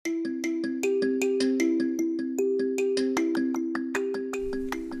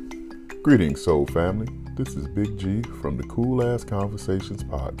Greetings, Soul Family. This is Big G from the Cool Ass Conversations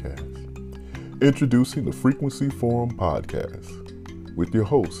podcast. Introducing the Frequency Forum podcast with your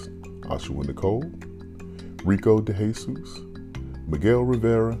hosts, Ashua Nicole, Rico De Jesus, Miguel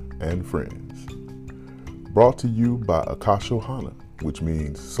Rivera, and friends. Brought to you by Akasho Hana, which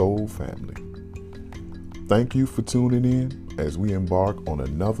means Soul Family. Thank you for tuning in as we embark on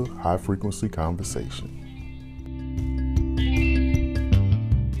another high-frequency conversation.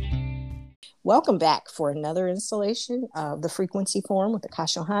 Welcome back for another installation of the Frequency Forum with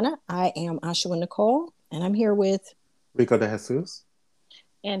Akasho Hana. I am Ashua Nicole, and I'm here with Rico De Jesus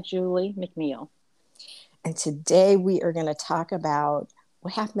and Julie McNeil. And today we are going to talk about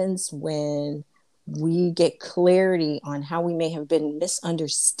what happens when we get clarity on how we may have been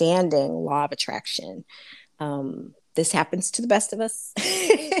misunderstanding law of attraction. This happens to the best of us.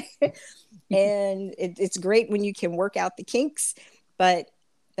 And it's great when you can work out the kinks, but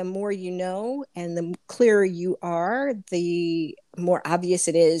the more you know and the clearer you are, the more obvious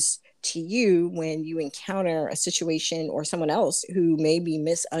it is to you when you encounter a situation or someone else who may be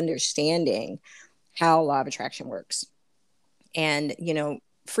misunderstanding how law of attraction works. And,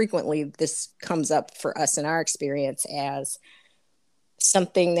 frequently this comes up for us in our experience as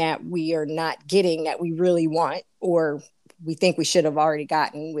something that we are not getting that we really want, or we think we should have already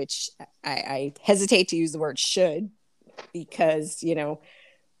gotten, which I hesitate to use the word should, because,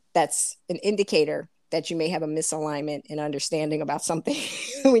 that's an indicator that you may have a misalignment in understanding about something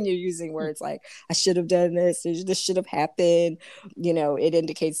when you're using words like, I should have done this, this should have happened. It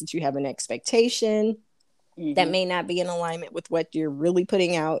indicates that you have an expectation that may not be in alignment with what you're really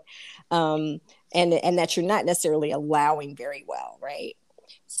putting out, and that you're not necessarily allowing very well, right?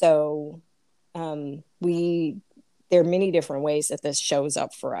 So there are many different ways that this shows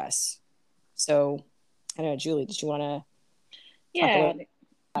up for us. So I don't know, Julie, did you want to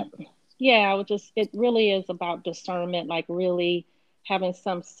it really is about discernment, like really having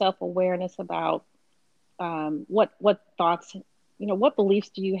some self-awareness about what thoughts, what beliefs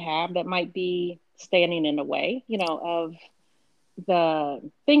do you have that might be standing in the way, of the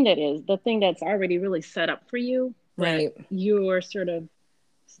thing that's already really set up for you, right? You're sort of,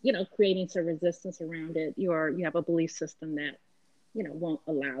 creating some resistance around it. You have a belief system that won't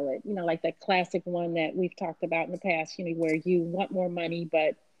allow it, like that classic one that we've talked about in the past, where you want more money,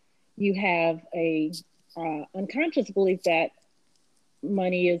 but you have a unconscious belief that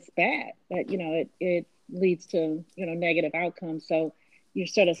money is bad, that it leads to negative outcomes. So you're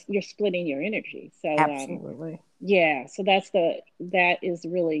splitting your energy. So absolutely, so that is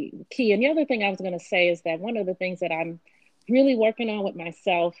really key. And the other thing I was going to say is that one of the things that I'm really working on with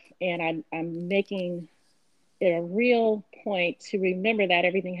myself, and I'm making it a real point to remember that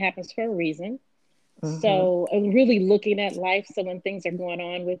everything happens for a reason. So I'm really looking at life. So when things are going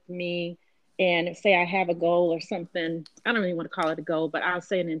on with me, and say I have a goal or something, I don't even want to call it a goal, but I'll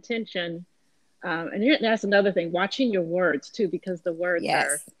say an intention. And that's another thing, watching your words too, because the words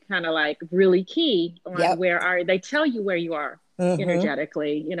are kind of like really key on they tell you where you are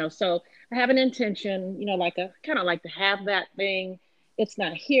energetically, so I have an intention, like a kind of like to have that thing. It's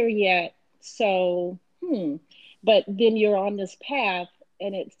not here yet. So, but then you're on this path,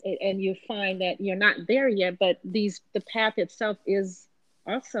 and and you find that you're not there yet, but the path itself is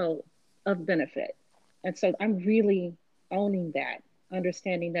also of benefit. And so I'm really owning that,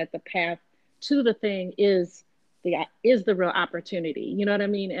 understanding that the path to the thing is the real opportunity, you know what I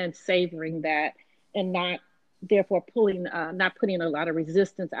mean? And savoring that, and not therefore not putting a lot of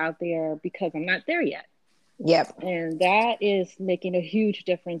resistance out there because I'm not there yet. Yep. And that is making a huge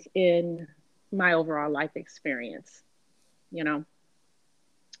difference in my overall life experience,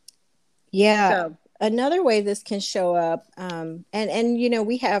 Yeah. So, another way this can show up, and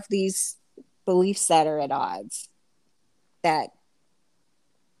we have these beliefs that are at odds that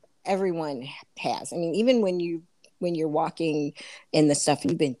everyone has. I mean, even when you're walking in the stuff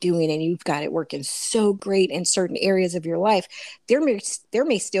you've been doing and you've got it working so great in certain areas of your life, there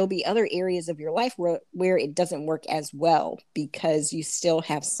may still be other areas of your life where it doesn't work as well because you still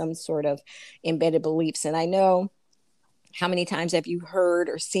have some sort of embedded beliefs. And I know, how many times have you heard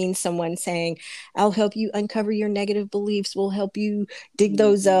or seen someone saying, I'll help you uncover your negative beliefs. We'll help you dig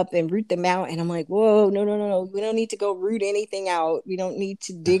those up and root them out. And I'm like, whoa, no. We don't need to go root anything out. We don't need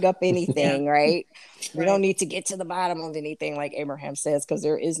to dig up anything, right? We don't need to get to the bottom of anything, like Abraham says, because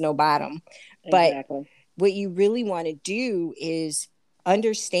there is no bottom. Exactly. But what you really want to do is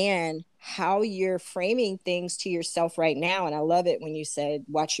understand how you're framing things to yourself right now. And I love it when you said,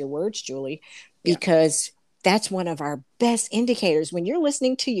 watch your words, Julie, because that's one of our best indicators. When you're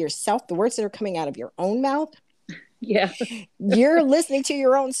listening to yourself, the words that are coming out of your own mouth, Yeah. You're listening to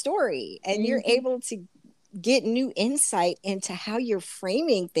your own story, and you're Mm-hmm. able to get new insight into how you're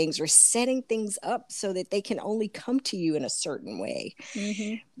framing things or setting things up so that they can only come to you in a certain way.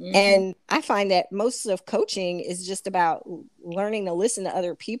 Mm-hmm. Mm-hmm. And I find that most of coaching is just about learning to listen to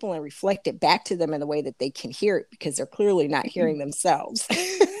other people and reflect it back to them in the way that they can hear it, because they're clearly not hearing themselves.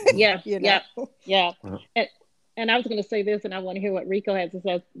 Yeah. You know? Yeah. And I was going to say this, and I want to hear what Rico has to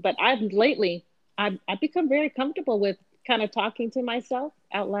say, but I've become very comfortable with kind of talking to myself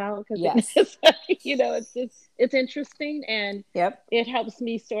out loud, because Yes. it's interesting, and Yep. it helps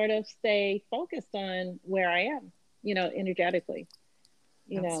me sort of stay focused on where I am, energetically,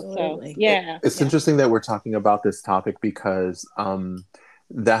 Absolutely. so yeah. It's interesting that we're talking about this topic, because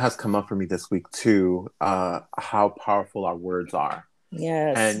that has come up for me this week too, how powerful our words are.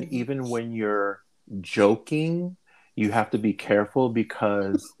 Yes. And even when you're joking, you have to be careful,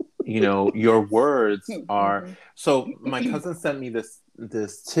 because your words are. So my cousin sent me this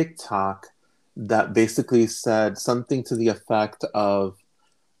TikTok that basically said something to the effect of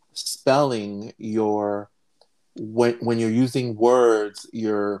spelling your, when you're using words,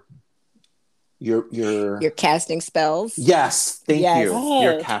 you're casting spells. Yes, thank Yes. you. Oh,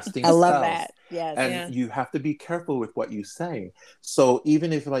 You're casting I spells. love that. Yes. And Yeah. you have to be careful with what you say. So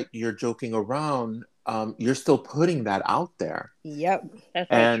even if like you're joking around, you're still putting that out there. Yep. That's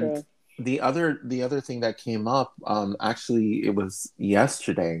so And true. the other thing that came up, actually it was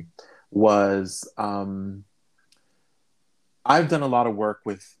yesterday, was I've done a lot of work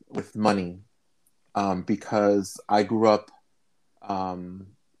with money, because I grew up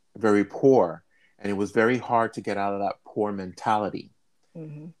very poor, and it was very hard to get out of that poor mentality.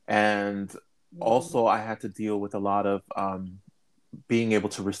 Mm-hmm. And also I had to deal with a lot of being able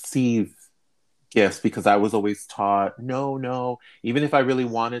to receive gifts, because I was always taught, no, even if I really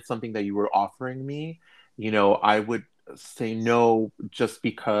wanted something that you were offering me, I would say no, just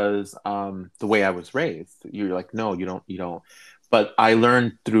because the way I was raised. You're like, no, you don't. But I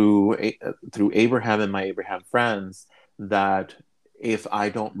learned through Abraham and my Abraham friends that if I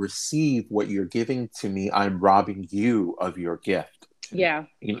don't receive what you're giving to me, I'm robbing you of your gift to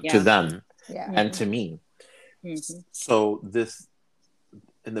them and to me. Mm-hmm. So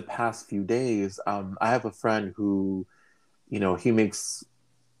in the past few days, I have a friend who, he makes,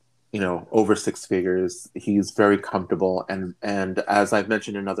 over six figures. He's very comfortable. And as I've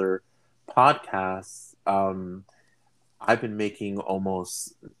mentioned in other podcasts, I've been making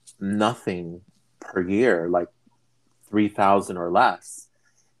almost nothing per year, like 3,000 or less.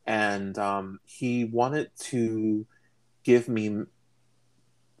 And he wanted to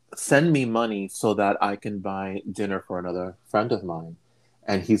send me money so that I can buy dinner for another friend of mine.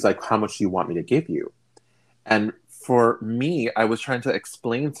 And he's like, how much do you want me to give you? And for me, I was trying to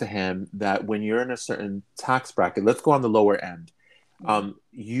explain to him that when you're in a certain tax bracket, let's go on the lower end,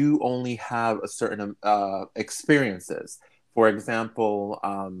 you only have a certain experiences. For example,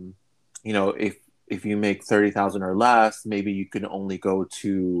 if you make 30,000 or less, maybe you can only go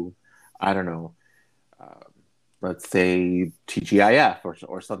to, I don't know, let's say TGIF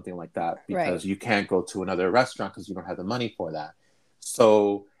or something like that, because you can't go to another restaurant because you don't have the money for that.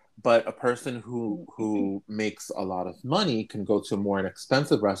 So, but a person who makes a lot of money can go to a more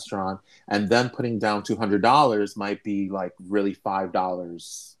inexpensive restaurant, and then putting down $200 might be like really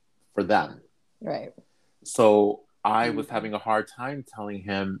 $5 for them. Right. So I was having a hard time telling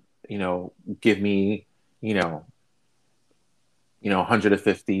him, give me,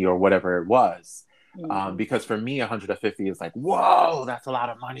 150 or whatever it was. Because for me, 150 is like, whoa, that's a lot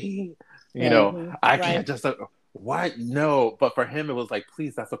of money. I can't just, what? No. But for him, it was like,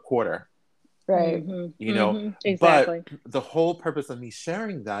 please, that's a quarter. Right. Exactly. But the whole purpose of me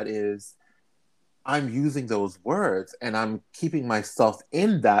sharing that is I'm using those words, and I'm keeping myself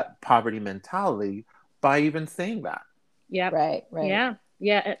in that poverty mentality by even saying that. Yeah. Right.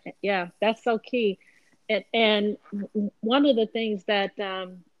 Yeah. That's so key. And one of the things that,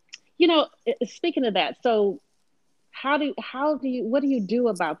 speaking of that, so what do you do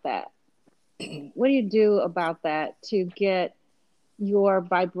about that? What do you do about that to get your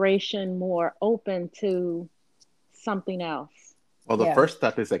vibration more open to something else? Well, the first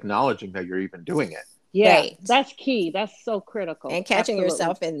step is acknowledging that you're even doing it. Yeah, that's key. That's so critical. And catching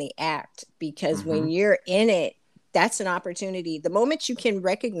yourself in the act, because when you're in it, that's an opportunity. The moment you can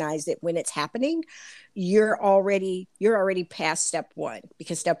recognize it when it's happening, you're already past step one,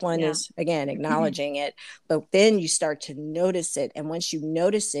 because step one is, again, acknowledging it. But then you start to notice it. And once you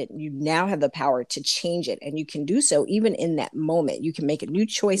notice it, you now have the power to change it. And you can do so even in that moment. You can make a new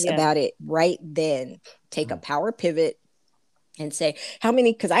choice about it right then. Take a power pivot and say how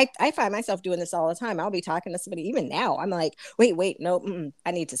many, because I find myself doing this all the time. I'll be talking to somebody even now. I'm like, wait, no,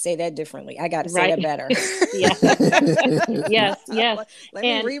 I need to say that differently. I got to say that better. Yes. Let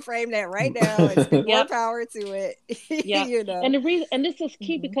me reframe that right now and speak more power to it. You know, and the reason, and this is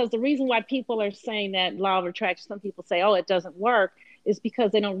key, because the reason why people are saying that law of attraction, some people say, oh, it doesn't work, is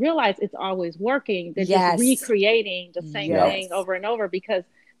because they don't realize it's always working. They're just recreating the same thing over and over, because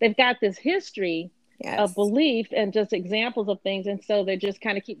they've got this history of belief and just examples of things. And so they just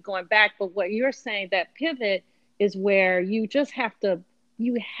kind of keep going back. But what you're saying, that pivot, is where you just have to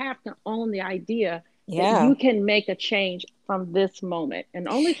own the idea that you can make a change from this moment, and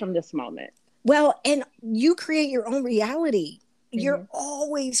only from this moment. Well, and you create your own reality. You're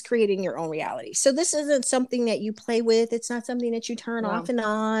always creating your own reality. So this isn't something that you play with. It's not something that you turn off and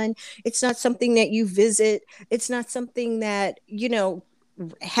on. It's not something that you visit. It's not something that, you know,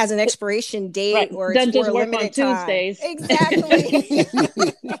 has an expiration date or it's for a limited time. Tuesdays. Exactly.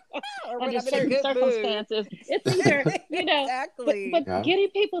 Or under certain circumstances. It's either, you know, but getting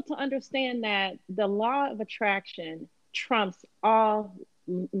people to understand that the law of attraction trumps all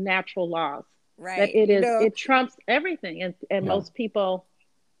natural laws. Right. That it trumps everything. And most people,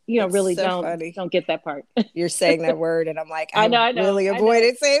 you know, really don't get that part. You're saying that word, and I'm like, I really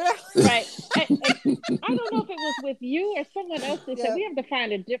avoided saying that. Right. I don't know if it was with you or someone else that said we have to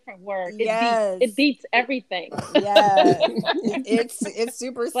find a different word. It beats everything. Yeah. It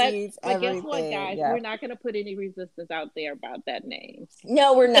supersedes everything. But guess what, guys? We're not going to put any resistance out there about that name.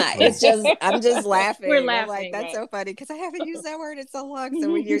 No, we're not. It's just, I'm just laughing. We're laughing. I'm like, that's so funny, because I haven't used that word in so long.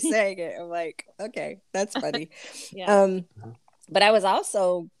 So when you're saying it, I'm like, okay, that's funny. But I was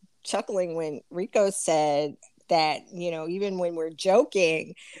also chuckling when Rico said that, you know, even when we're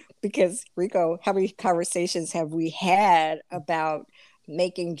joking, because Rico, how many conversations have we had about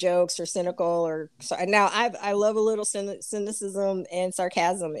making jokes or cynical or so? Now I love a little cynicism and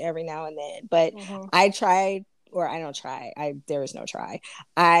sarcasm every now and then, but there is no try.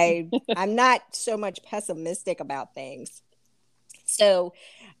 I'm not so much pessimistic about things. So,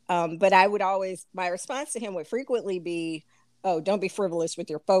 but I would always, my response to him would frequently be, oh, don't be frivolous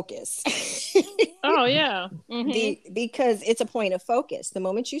with your focus. Oh, yeah. Because it's a point of focus. The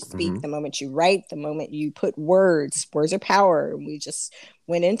moment you speak, the moment you write, the moment you put words are power. We just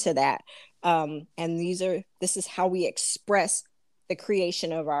went into that. And this is how we express the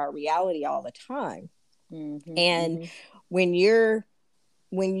creation of our reality all the time. And when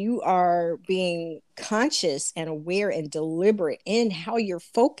you are being conscious and aware and deliberate in how you're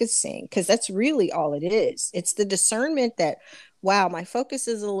focusing, because that's really all it is. It's the discernment that, wow, my focus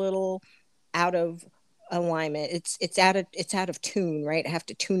is a little out of alignment. It's out of tune, right? I have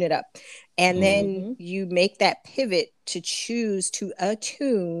to tune it up. And then you make that pivot to choose to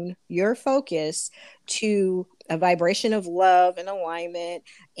attune your focus to a vibration of love and alignment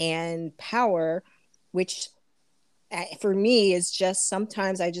and power, which for me is just,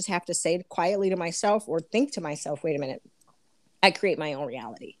 sometimes I just have to say quietly to myself or think to myself, wait a minute, I create my own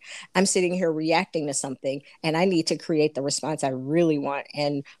reality. I'm sitting here reacting to something, and I need to create the response I really want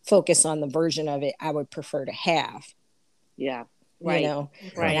and focus on the version of it I would prefer to have. Yeah. Right. You know,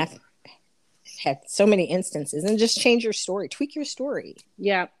 right. And I've had so many instances, and just change your story, tweak your story.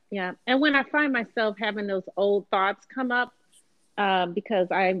 Yeah. Yeah. And when I find myself having those old thoughts come up, because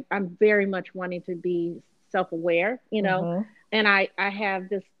I'm very much wanting to be self-aware, you know, and I have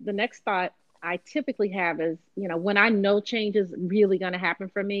this, the next thought I typically have is, you know, when I know change is really going to happen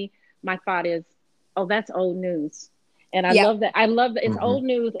for me, my thought is, oh, that's old news. And I love that. It's old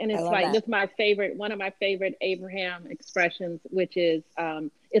news. And it's like, this is one of my favorite Abraham expressions, which is,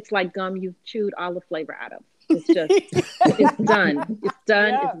 it's like gum you've chewed all the flavor out of. It's just, it's done. It's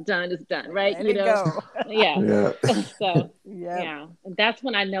done. Yeah. It's done. It's done. Right. Let it go. Yeah. So, yeah. And that's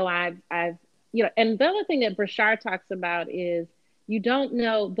when I know I've, you know, and the other thing that Brashard talks about is, you don't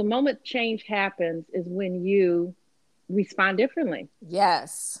know, the moment change happens is when you respond differently.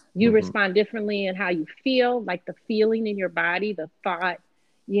 Yes. You respond differently in how you feel, like the feeling in your body, the thought,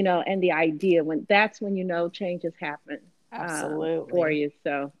 you know, and the idea, that's when you know change has happened. Absolutely. For you.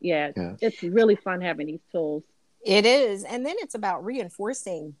 So it's really fun having these tools. It is. And then it's about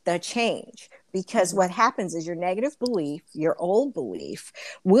reinforcing the change, because what happens is your negative belief, your old belief,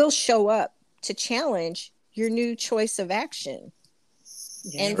 will show up to challenge your new choice of action.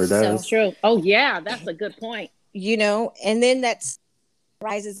 Yeah. And that's true. Oh yeah, that's a good point. You know, and then that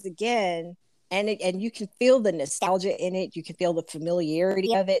rises again, and you can feel the nostalgia in it. You can feel the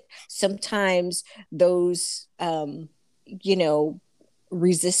familiarity of it. Sometimes those, you know,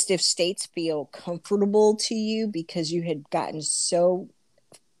 resistive states feel comfortable to you because you had gotten so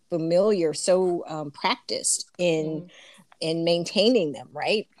familiar, so practiced in in maintaining them,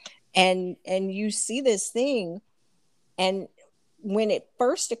 right? And you see this thing, and when it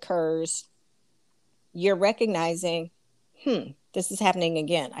first occurs, you're recognizing, this is happening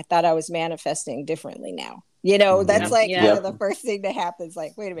again. I thought I was manifesting differently now. That's like one of the first thing that happens.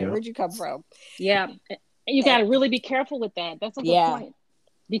 Like, wait a minute, where'd you come from? Yeah. You got to really be careful with that. That's a good point.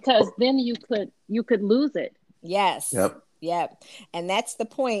 Because then you could lose it. Yes. Yep. And that's the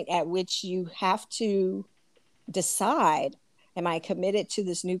point at which you have to decide, am I committed to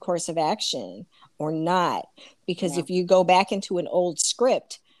this new course of action or not? Because if you go back into an old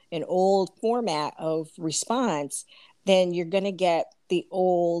script, an old format of response, then you're going to get the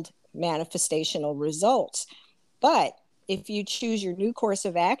old manifestational results. But if you choose your new course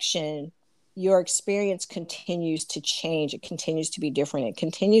of action, your experience continues to change. It continues to be different. It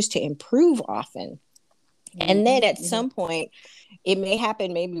continues to improve often. And then at some point, it may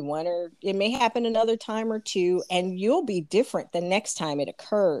happen maybe one, or it may happen another time or two, and you'll be different the next time it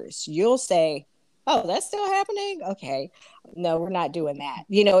occurs. You'll say, oh, that's still happening? Okay. No, we're not doing that.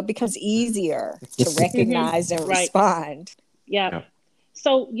 It becomes easier to recognize and respond. Yeah.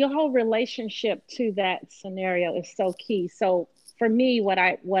 So your whole relationship to that scenario is so key. So for me, what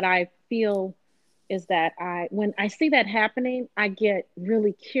I feel is that when I see that happening, I get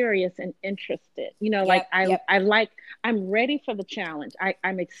really curious and interested. I'm ready for the challenge.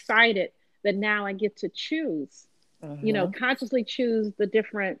 I'm excited that now I get to choose, consciously choose the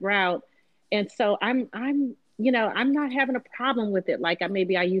different route. And so I'm not having a problem with it like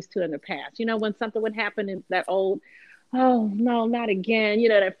maybe I used to in the past. When something would happen in that old, oh no, not again,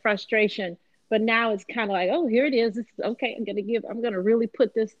 that frustration. But now it's kind of like, oh, here it is. It's okay. I'm going to really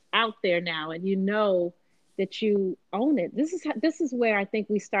put this out there now. And that you own it. This is where I think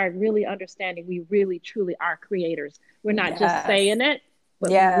we start really understanding we really, truly are creators. We're not just saying it,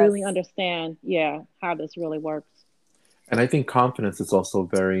 but we really understand, how this really works. And I think confidence is also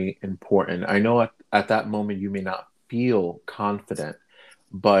very important. I know at that moment you may not feel confident,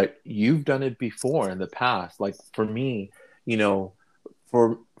 but you've done it before in the past. Like for me,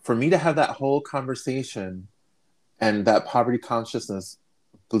 for me to have that whole conversation and that poverty consciousness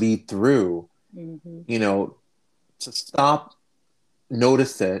bleed through, to stop,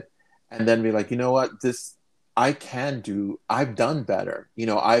 notice it, and then be like, you know what, I've done better.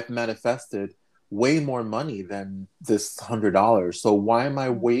 I've manifested way more money than this $100. So why am I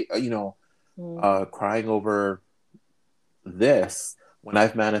crying over this when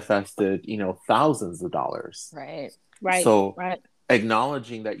I've manifested, thousands of dollars? Right. So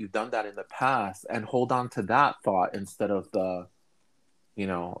acknowledging that you've done that in the past and hold on to that thought instead of the,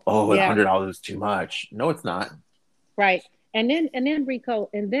 $100 is too much. No, it's not. Right. And then Rico,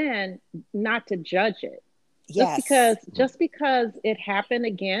 and then not to judge it. Yes. Just because it happened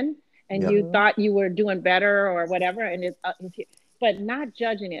again and you thought you were doing better or whatever, and but not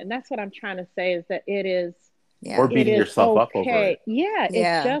judging it. And that's what I'm trying to say is that it is. Yeah. Or beating yourself up over it. Yeah.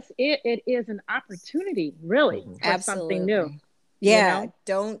 It's just, it is an opportunity really for something new. Yeah.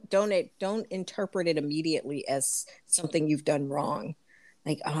 Don't interpret it immediately as something you've done wrong.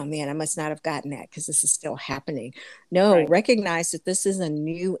 Like, oh man, I must not have gotten that because this is still happening. No, recognize that this is a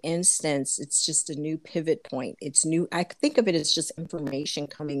new instance. It's just a new pivot point. It's new. I think of it as just information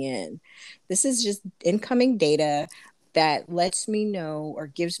coming in. This is just incoming data that lets me know or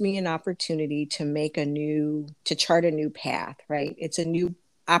gives me an opportunity to chart a new path, right? It's a new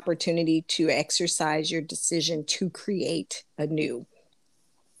opportunity to exercise your decision to create a new.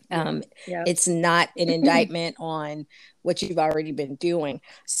 It's not an indictment on what you've already been doing.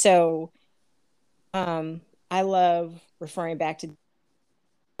 So I love referring back to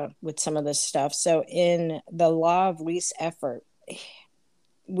with some of this stuff. So in the law of least effort,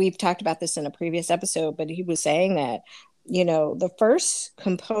 we've talked about this in a previous episode, but he was saying that, the first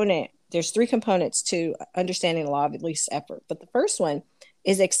component, there's 3 components to understanding the law of least effort. But the first one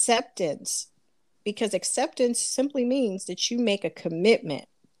is acceptance, because acceptance simply means that you make a commitment.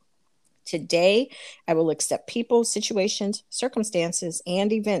 Today, I will accept people, situations, circumstances,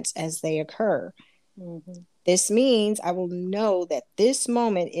 and events as they occur. This means I will know that this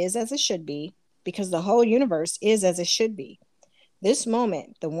moment is as it should be because the whole universe is as it should be. This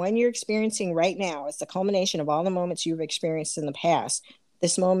moment, the one you're experiencing right now, is the culmination of all the moments you've experienced in the past.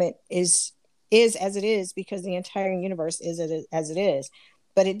 This moment is as it is because the entire universe is as it is.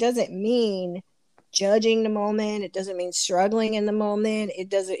 But it doesn't mean judging the moment. It doesn't mean struggling in the moment.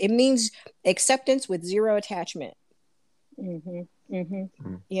 It means acceptance with zero attachment. Right.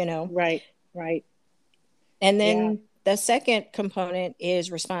 And then the second component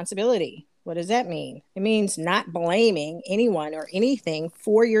is responsibility. What does that mean? It means not blaming anyone or anything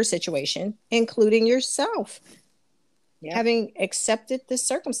for your situation, including yourself. Yep. Having accepted this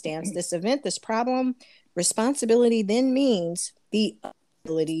circumstance, this event, this problem, responsibility then means the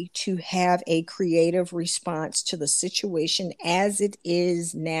ability to have a creative response to the situation as it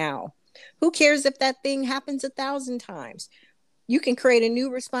is now. Who cares if that thing happens 1,000 times? You can create a new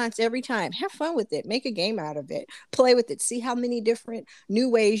response every time. Have fun with it. Make a game out of it. Play with it. See how many different new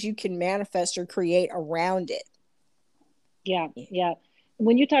ways you can manifest or create around it. Yeah, yeah.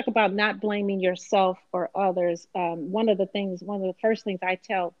 When you talk about not blaming yourself or others, one of the first things I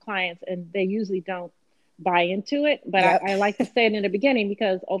tell clients, and they usually don't buy into it, but Yep. I like to say it in the beginning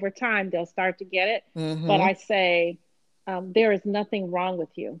because over time they'll start to get it. Mm-hmm. But I say, there is nothing wrong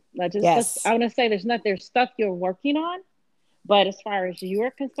with you. Yes. I want to say there's stuff you're working on, but as far as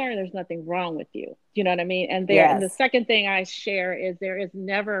you're concerned, there's nothing wrong with you. Do you know what I mean? And and the second thing I share is there is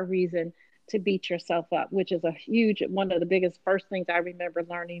never a reason to beat yourself up, which is one of the biggest first things I remember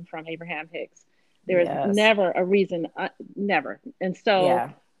learning from Abraham Hicks. There is never a reason, never. And so,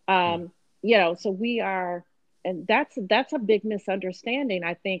 so we are, and that's a big misunderstanding,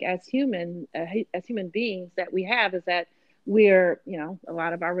 I think, as human beings that we have, is that we're, a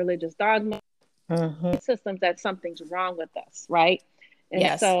lot of our religious dogma systems that something's wrong with us, right?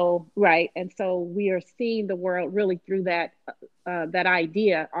 And so we are seeing the world really through that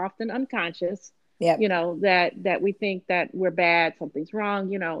idea, often unconscious, that we think that we're bad, something's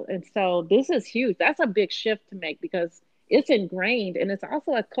wrong, and so this is huge. That's a big shift to make because it's ingrained, and it's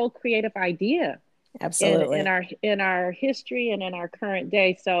also a co-creative idea. Absolutely. In our history and in our current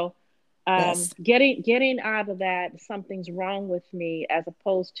day. So getting out of that something's wrong with me, as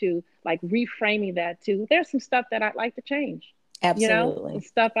opposed to like reframing that to there's some stuff that I'd like to change. Absolutely. Some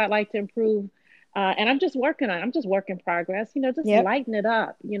stuff I'd like to improve. And I'm just working in progress, just lighten it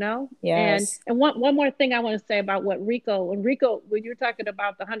up, Yes. And one more thing I want to say about when you were talking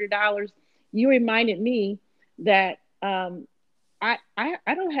about the $100, you reminded me that, I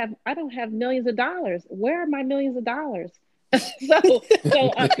don't have millions of dollars. Where are my millions of dollars? so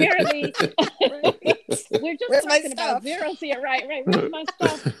apparently we're just talking about zeros here, right? Where's my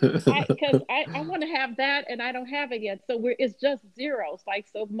stuff? Because I want to have that and I don't have it yet. So it's just zeros. Like,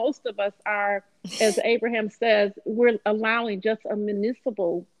 so most of us are, as Abraham says, we're allowing just a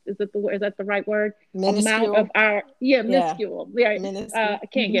minuscule, is that the right word? Minuscule. Amount of our minuscule. Yeah. Minuscule. I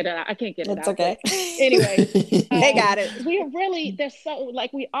can't get it out. I can't get it It's out. okay. Anyway, they got it. We're really, there's so,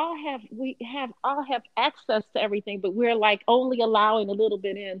 like, we all have access to everything, but we're like only allowing a little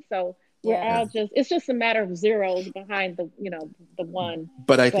bit in. So we're all it's just a matter of zeros behind the one.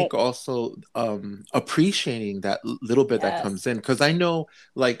 But I think also appreciating that little bit that comes in, because I know,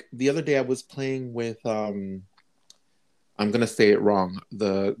 like, the other day I was playing with I'm gonna say it wrong,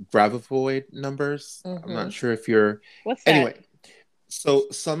 the Gravovoid numbers. I'm not sure if you're what's that? Anyway, so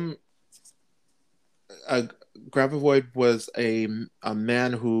Gravovoid was a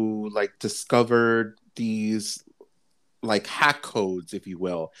man who like discovered these like hack codes, if you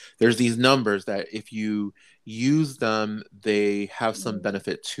will. There's these numbers that if you use them, they have some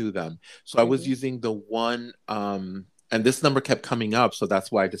benefit to them. So I was using the one, and this number kept coming up, so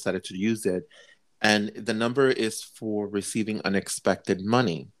that's why I decided to use it. And the number is for receiving unexpected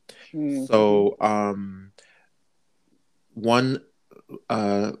money. So one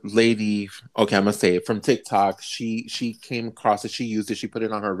lady, okay, I'm gonna say it, from TikTok, she came across it, she used it, she put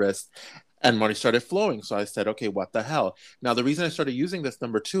it on her wrist, and money started flowing. So I said, okay, what the hell? Now, the reason I started using this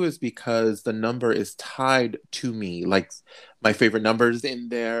number too is because the number is tied to me. Like, my favorite numbers in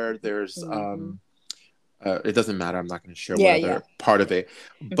there. There's it doesn't matter. I'm not going to share what other part of it.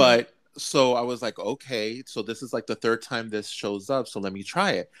 But so I was like, okay, so this is like the third time this shows up, so let me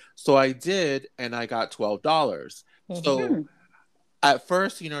try it. So I did, and I got $12. So at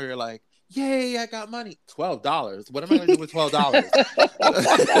first, you're like, yay, I got money. $12. What am I going to do with $12?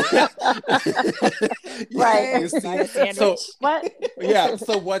 Right. So what? Yeah.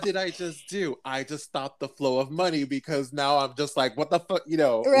 So what did I just do? I just stopped the flow of money, because now I'm just like, what the fuck,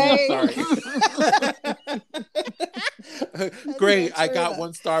 Right. Sorry. Great. I got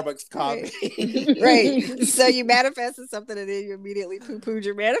one Starbucks coffee. Right. So you manifested something and then you immediately poo-pooed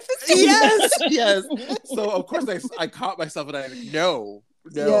your manifestation. Yes. So of course I caught myself and I don't,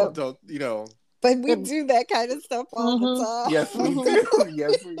 But we do that kind of stuff all the time. Yes, we do.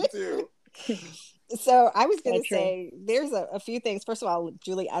 Yes, we do. So I was going to say, there's a few things. First of all,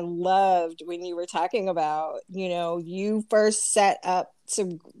 Julie, I loved when you were talking about, you first set up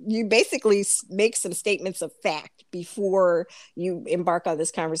you basically make some statements of fact before you embark on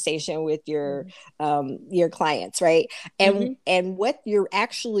this conversation with your clients, right? And what you're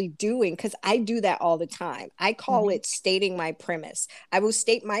actually doing, because I do that all the time. I call it stating my premise. I will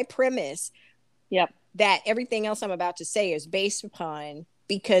state my premise. Yep. that everything else I'm about to say is based upon,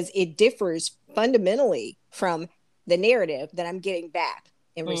 because it differs fundamentally from the narrative that I'm getting back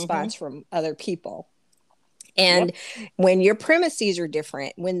in response from other people. And when your premises are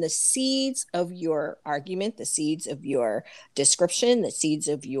different, when the seeds of your argument, the seeds of your description, the seeds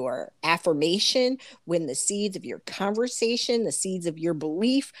of your affirmation, when the seeds of your conversation, the seeds of your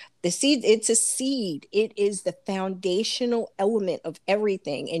belief, it's a seed. It is the foundational element of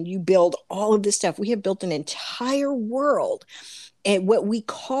everything. And you build all of this stuff. We have built an entire world and what we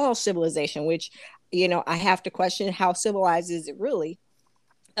call civilization, which, I have to question, how civilized is it really?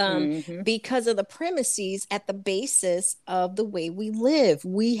 Because of the premises at the basis of the way we live.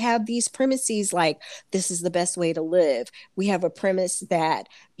 We have these premises like, this is the best way to live. We have a premise that,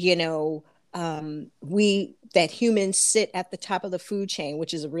 that humans sit at the top of the food chain,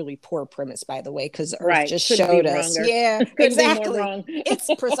 which is a really poor premise, by the way, because Earth just showed us. Yeah, exactly. It's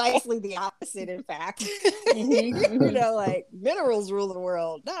precisely the opposite, in fact. Like minerals rule the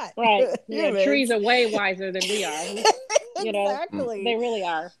world, not right. Yeah, trees are way wiser than we are. Exactly. They really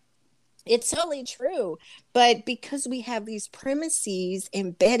are. It's totally true. But because we have these premises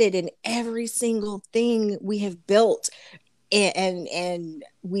embedded in every single thing we have built, and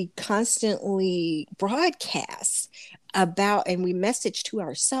we constantly broadcast about, and we message to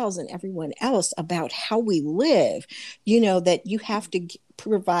ourselves and everyone else about how we live, that you have to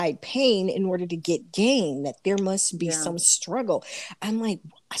provide pain in order to get gain, that there must be some struggle. I'm like,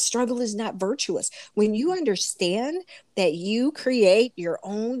 struggle is not virtuous. When you understand that you create your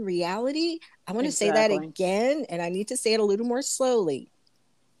own reality, I want to say that again, and I need to say it a little more slowly.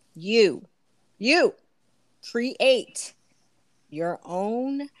 You create your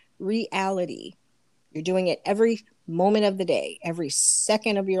own reality. You're doing it every moment of the day, every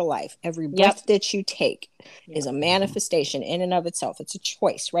second of your life, every breath that you take is a manifestation in and of itself. It's a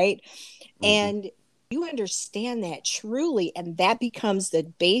choice, right? And you understand that truly, and that becomes the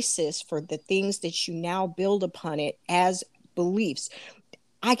basis for the things that you now build upon it as beliefs.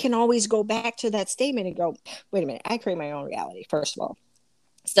 I can always go back to that statement and go, wait a minute, I create my own reality, first of all.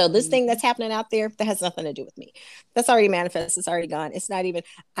 So this thing that's happening out there, that has nothing to do with me. That's already manifest. It's already gone. It's not even,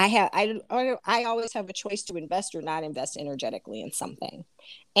 I always have a choice to invest or not invest energetically in something.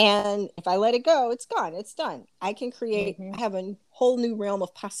 And if I let it go, it's gone. It's done. I can create, I have a whole new realm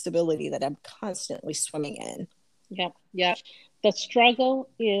of possibility that I'm constantly swimming in. Yep. The struggle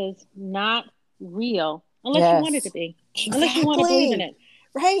is not real unless you want it to be. Exactly. Unless you want to believe in it.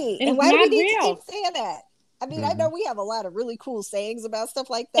 Right. And why do we need to keep saying that? I mean, I know we have a lot of really cool sayings about stuff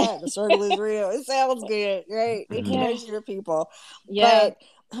like that. The struggle is real. It sounds good, right? It connects you to people. But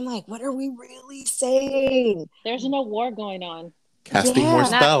I'm like, what are we really saying? There's no war going on. Casting more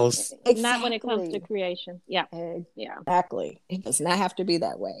spells. Not when it comes to creation. Exactly. It does not have to be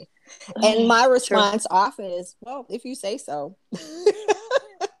that way. And my response often is, well, if you say so.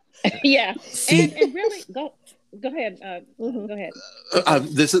 And really, go ahead. Go ahead.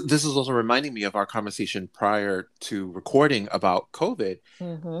 This is also reminding me of our conversation prior to recording about COVID.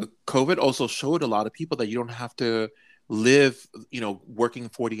 COVID also showed a lot of people that you don't have to live, working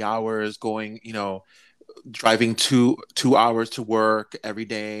 40 hours, going, driving two hours to work every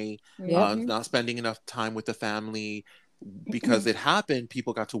day, not spending enough time with the family. Because it happened,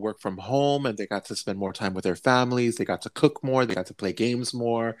 people got to work from home and they got to spend more time with their families. They got to cook more. They got to play games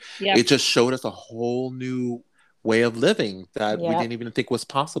more. It just showed us a whole new way of living that we didn't even think was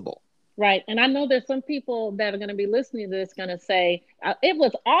possible. Right. And I know there's some people that are going to be listening to this going to say, it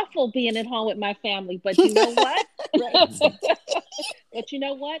was awful being at home with my family. But you know what? But you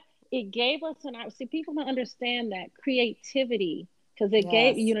know what? It gave us people don't understand that creativity, because it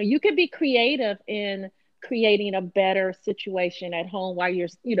gave, you could be creative in creating a better situation at home while you're,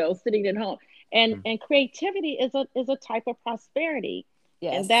 sitting at home. And creativity is a type of prosperity.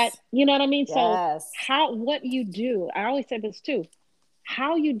 And that, you know what I mean? So what you do, I always say this too,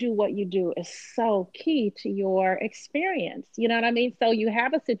 how you do what you do is so key to your experience. You know what I mean? So you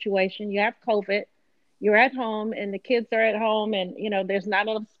have a situation, you have COVID, you're at home and the kids are at home and, there's not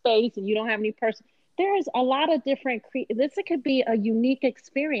enough space and you don't have any person. There's a lot of different, this could be a unique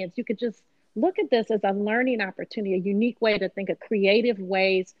experience. You could just look at this as a learning opportunity, a unique way to think of creative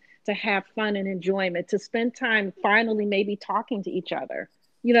ways to have fun and enjoyment, to spend time finally maybe talking to each other.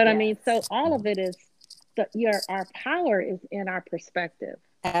 You know what I mean? So all of it is our power is in our perspective.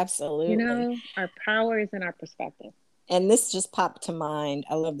 Absolutely. Our power is in our perspective. And this just popped to mind.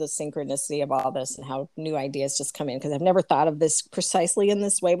 I love the synchronicity of all this and how new ideas just come in, because I've never thought of this precisely in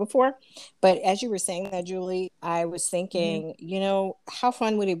this way before. But as you were saying that, Julie, I was thinking, how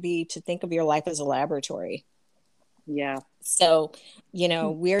fun would it be to think of your life as a laboratory? Yeah. So,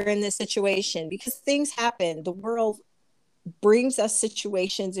 we're in this situation because things happen. The world brings us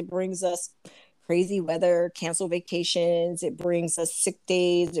situations. It brings us crazy weather, cancel vacations. It brings us sick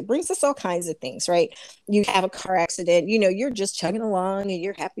days. It brings us all kinds of things, right? You have a car accident, you're just chugging along and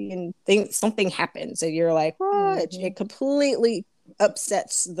you're happy and something happens and you're like, oh, it completely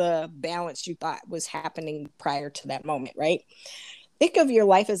upsets the balance you thought was happening prior to that moment, right? Think of your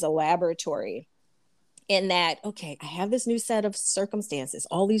life as a laboratory. In that, okay, I have this new set of circumstances,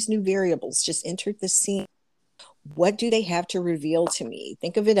 all these new variables just entered the scene. What do they have to reveal to me?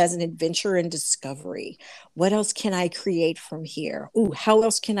 Think of it as an adventure and discovery. What else can I create from here? Ooh, how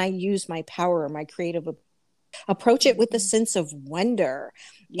else can I use my power, my creative approach it with a sense of wonder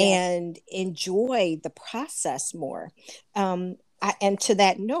and enjoy the process more. And to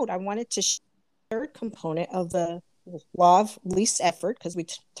that note, I wanted to share the third component of the law of least effort, because we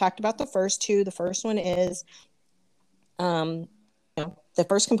talked about the first two. The first one is the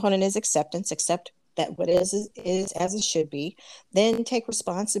first component is acceptance. Accept that what is as it should be. Then take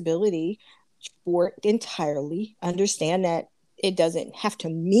responsibility for it entirely. Understand that it doesn't have to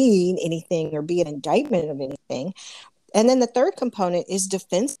mean anything or be an indictment of anything. And then the third component is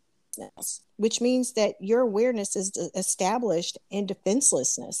defenselessness, which means that your awareness is established in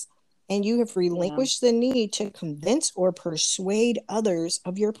defenselessness, and you have relinquished the need to convince or persuade others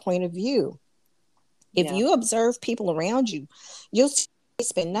of your point of view. If you observe people around you, you'll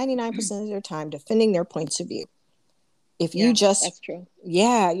spend 99% of their time defending their points of view. If you that's true.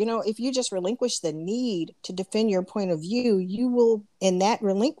 If you just relinquish the need to defend your point of view, you will, in that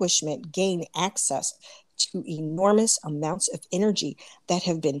relinquishment, gain access to enormous amounts of energy that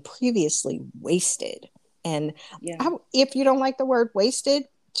have been previously wasted. And if you don't like the word wasted,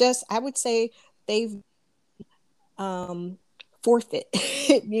 I would say they've forfeit.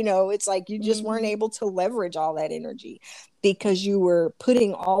 It's like you just weren't able to leverage all that energy because you were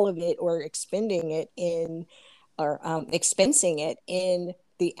putting all of it or expending it in, or expensing it in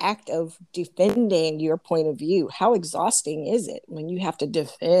the act of defending your point of view. How exhausting is it when you have to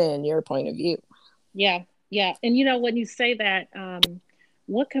defend your point of view? Yeah. And when you say that,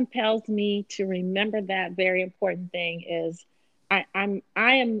 what compels me to remember that very important thing is I'm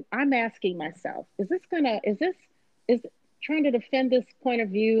asking myself, is trying to defend this point of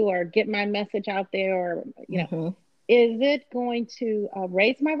view or get my message out there, or is it going to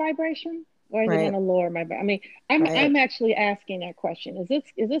raise my vibration, or is it going to lower my? I mean, I'm actually asking that question.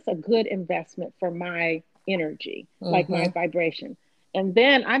 Is this a good investment for my energy, like my vibration? And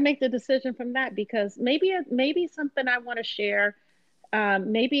then I make the decision from that, because maybe something I want to share.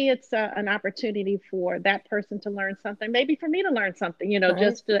 Maybe it's an opportunity for that person to learn something. Maybe for me to learn something.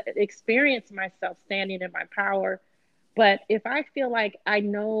 Just to experience myself standing in my power. But if I feel like I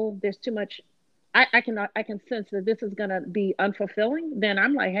know there's too much, I can sense that this is going to be unfulfilling, then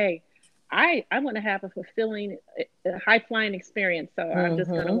I'm like, hey, I want to have a fulfilling, high flying experience. So I'm just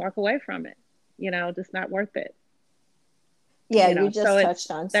going to walk away from it. Just not worth it. Yeah, you just touched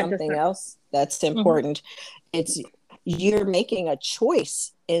on something else that's important. It's you're making a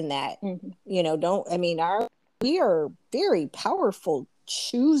choice in that. We are very powerful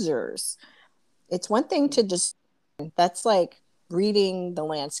choosers. It's one thing to just, that's like reading the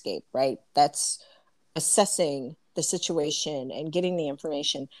landscape, right? That's assessing the situation and getting the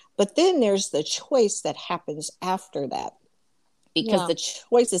information. But then there's the choice that happens after that, because the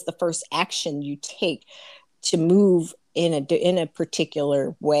choice is the first action you take to move in a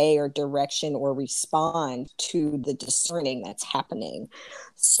particular way or direction, or respond to the discerning that's happening.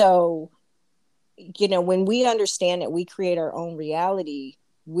 So, when we understand that we create our own reality,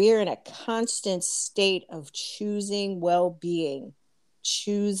 we're in a constant state of choosing well-being,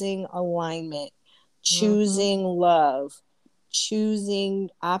 choosing alignment, choosing love, choosing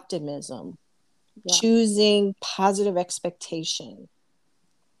optimism, choosing positive expectation.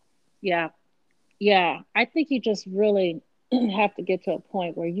 Yeah, I think you just really have to get to a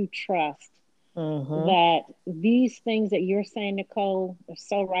point where you trust that these things that you're saying, Nicole, are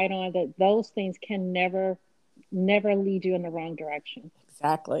so right on, that those things can never lead you in the wrong direction.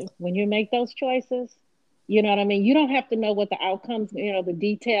 Exactly. When you make those choices, you know what I mean? You don't have to know what the outcomes, the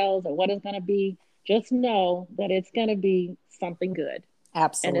details or what it's going to be. Just know that it's going to be something good.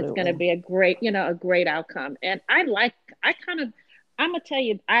 Absolutely. And it's going to be a great outcome. And I'm going to tell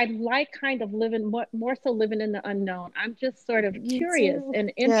you, I like kind of living more so living in the unknown. I'm just sort of curious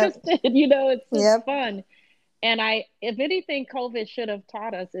and interested, it's just fun. And if anything, COVID should have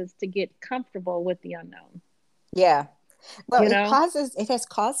taught us is to get comfortable with the unknown. Yeah. Well, it has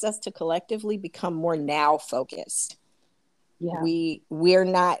caused us to collectively become more now focused. Yeah. We're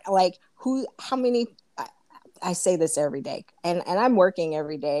not like how many, I say this every day, and I'm working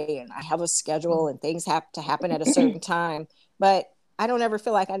every day, and I have a schedule, and things have to happen at a certain time, but I don't ever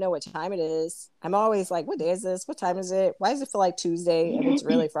feel like I know what time it is. I'm always like, what day is this? What time is it? Why does it feel like Tuesday and it's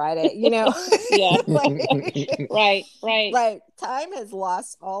really Friday? You know? Yeah. Right. Like time has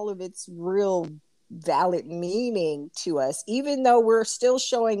lost all of its real valid meaning to us, even though we're still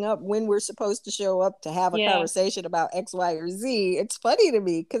showing up when we're supposed to show up to have a conversation about X, Y, or Z. It's funny to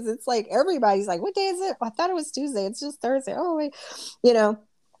me because it's like everybody's like, what day is it? I thought it was Tuesday. It's just Thursday. Oh, wait. You know,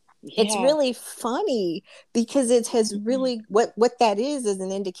 it's really funny because it has really what that is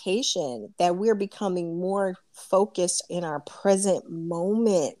an indication that we're becoming more focused in our present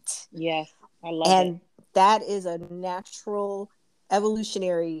moment. Yes, I love it. And that is a natural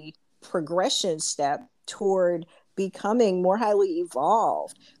evolutionary progression step toward becoming more highly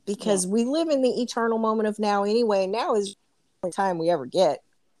evolved, because we live in the eternal moment of now anyway. Now is the only time we ever get.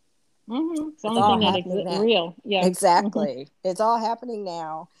 It's the only thing that is real. Yeah, exactly. It's all happening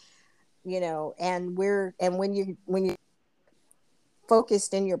now. You know, and when you're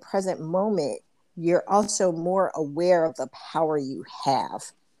focused in your present moment, you're also more aware of the power you have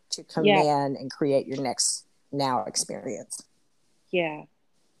to command and create your next now experience. Yeah.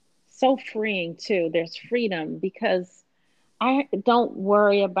 So freeing too. There's freedom because I don't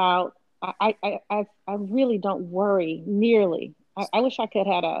worry about, I really don't worry nearly. I wish I could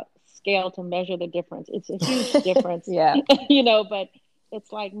have a scale to measure the difference. It's a huge difference, you know, but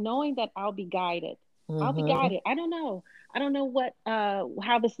it's like knowing that I'll be guided. I'll be guided. I don't know what,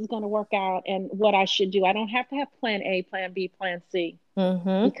 how this is going to work out and what I should do. I don't have to have plan A, plan B, plan C,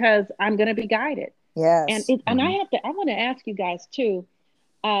 because I'm going to be guided. Yes. And I want to ask you guys too.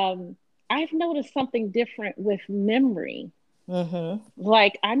 I've noticed something different with memory.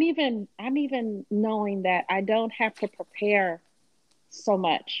 Like I'm even knowing that I don't have to prepare so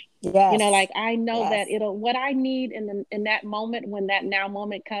much. You know, like I know that what I need in that moment, when that now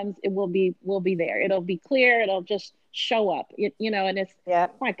moment comes, it will be there. It'll be clear. It'll just show up. You know, and it's oh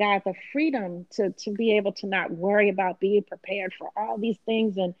my God, the freedom to be able to not worry about being prepared for all these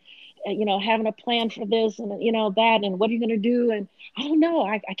things and you know, having a plan for this and you know that and what are you going to do, and I don't know.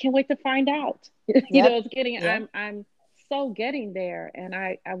 I can't wait to find out. You know, it's getting. I'm so getting there, and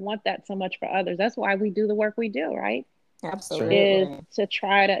I want that so much for others. That's why we do the work we do, right? Absolutely. Is to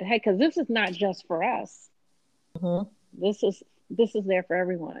try to, hey, because this is not just for us. This is there for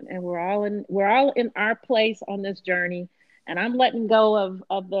everyone, and we're all in our place on this journey. And I'm letting go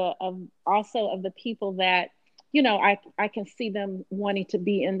of the people that, you know, I can see them wanting to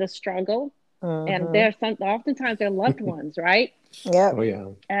be in the struggle, and there's oftentimes they're loved ones, right? Yeah. Oh yeah.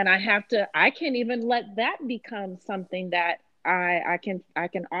 And I can't even let that become something that I can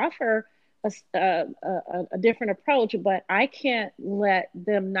offer a different approach, but I can't let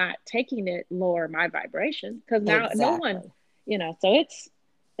them not taking it lower my vibration, because now no one, you know, so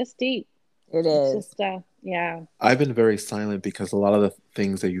it's deep. It is. It's just, I've been very silent because a lot of the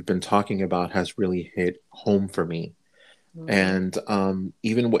things that you've been talking about has really hit home for me. And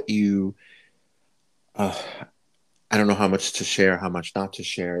even what you, I don't know how much to share, how much not to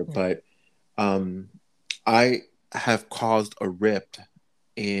share, but I have caused a rift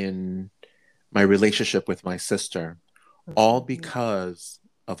in my relationship with my sister, all because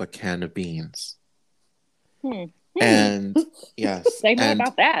of a can of beans. And yes, say more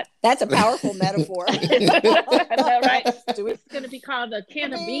about that. That's a powerful metaphor. I know, right? It's going to be called a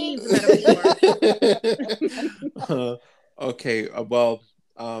can of beans metaphor. Okay, well,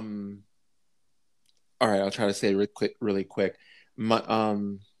 all right, I'll try to say it really quick.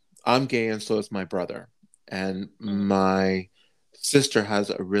 I'm gay, and so is my brother, and my sister has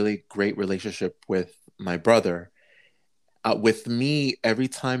a really great relationship with my brother. With me, every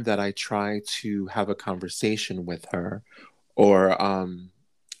time that I try to have a conversation with her, or an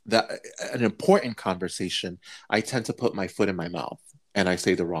important conversation, I tend to put my foot in my mouth and I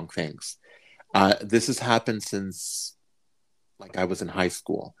say the wrong things. This has happened since like I was in high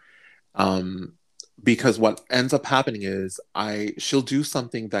school. Because what ends up happening is she'll do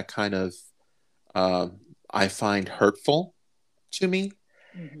something that kind of I find hurtful to me,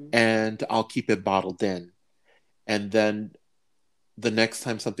 and I'll keep it bottled in. And then the next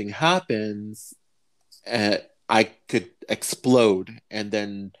time something happens, I could explode, and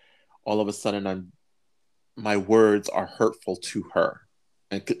then all of a sudden my words are hurtful to her.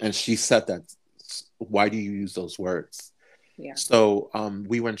 And she said that, why do you use those words? Yeah. So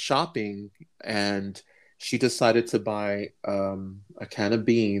we went shopping, and she decided to buy a can of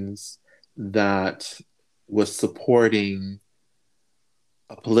beans that was supporting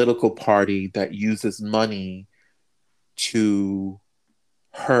a political party that uses money to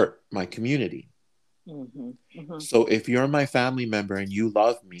hurt my community. Mm-hmm. Mm-hmm. So if you're my family member and you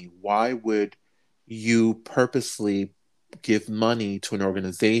love me, why would you purposely give money to an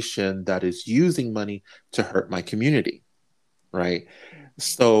organization that is using money to hurt my community? Right.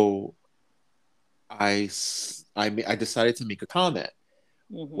 So I decided to make a comment.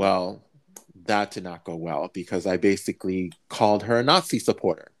 Mm-hmm. Well, that did not go well because I basically called her a Nazi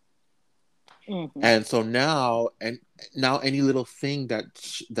supporter. Mm-hmm. And so now any little thing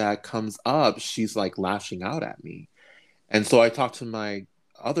that comes up, she's like lashing out at me. And so I talked to my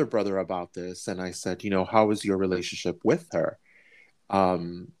other brother about this, and I said, how is your relationship with her?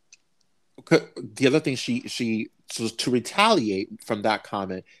 The other thing so to retaliate from that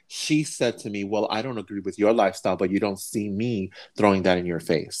comment, she said to me, well, I don't agree with your lifestyle, but you don't see me throwing that in your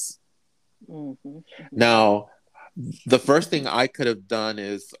face. Mm-hmm. Mm-hmm. Now, the first thing I could have done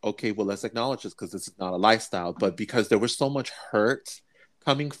is, okay, well, let's acknowledge this because this is not a lifestyle. But because there was so much hurt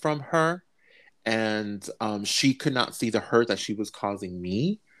coming from her, and she could not see the hurt that she was causing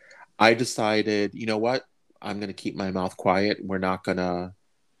me, I decided, you know what? I'm going to keep my mouth quiet. We're not going to,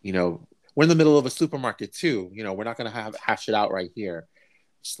 we're in the middle of a supermarket too. We're not going to hash it out right here.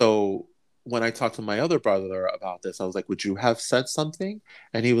 So when I talked to my other brother about this, I was like, would you have said something?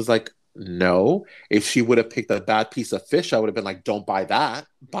 And he was like, no. If she would have picked a bad piece of fish, I would have been like, don't buy that,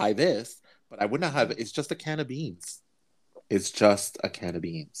 buy this. But I would not have, it's just a can of beans. It's just a can of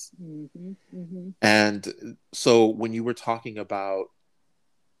beans. Mm-hmm. Mm-hmm. And so when you were talking about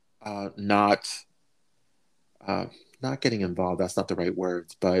not getting involved, that's not the right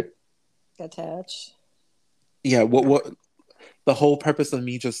words, but Attach. yeah, what the whole purpose of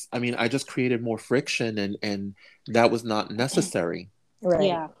me I just created more friction, and that was not necessary. Right.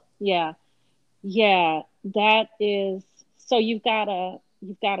 Yeah. Yeah. Yeah. That is, so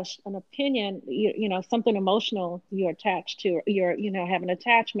an opinion, something emotional you're attached to, have an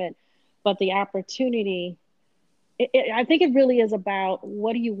attachment, but the opportunity, I think it really is about,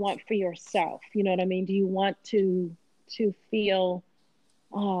 what do you want for yourself? You know what I mean? Do you want to feel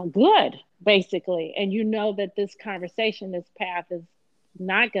good, basically? And that this conversation, this path is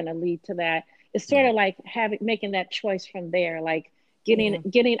not going to lead to that. It's sort of like making that choice from there, like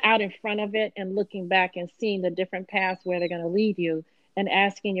getting out in front of it and looking back and seeing the different paths where they're going to lead you, and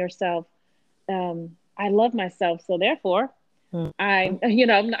asking yourself, I love myself, so therefore I'm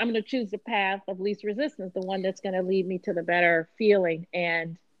going to choose the path of least resistance, the one that's going to lead me to the better feeling.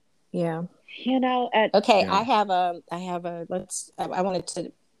 And okay, I have a I wanted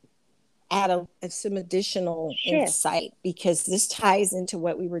to add some additional insight, because this ties into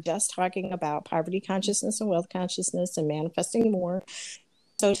what we were just talking about: poverty consciousness and wealth consciousness and manifesting more.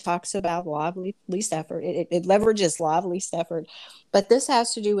 So it talks about law of least effort. It leverages law of least effort, but this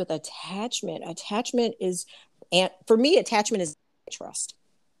has to do with attachment. And for me, attachment is trust.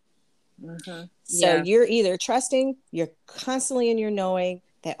 Mm-hmm. So you're either trusting, you're constantly in your knowing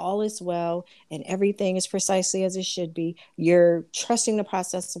that all is well and everything is precisely as it should be. You're trusting the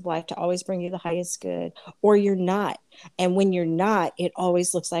process of life to always bring you the highest good, or you're not. And when you're not, it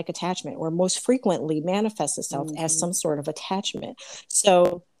always looks like attachment, or most frequently manifests itself as some sort of attachment.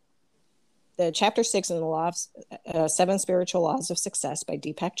 So the chapter 6 in the law of 7 spiritual laws of success by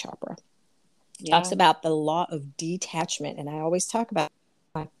Deepak Chopra talks about the law of detachment. And I always talk about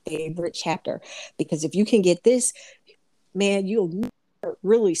my favorite chapter, because if you can get this, man, you'll never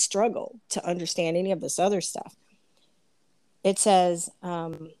really struggle to understand any of this other stuff. It says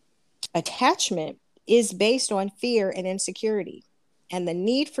attachment is based on fear and insecurity, and the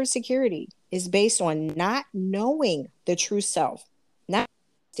need for security is based on not knowing the true self. Not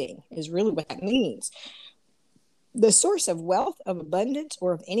is really what that means. The source of wealth, of abundance,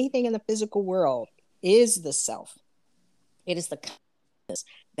 or of anything in the physical world is the self. It is the consciousness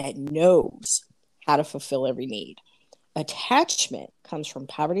that knows how to fulfill every need. Attachment comes from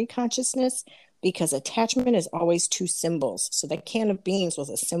poverty consciousness, because attachment is always two symbols. So that can of beans was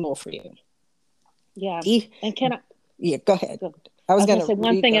a symbol for you. Yeah. And can I? Yeah, go ahead. I was going to say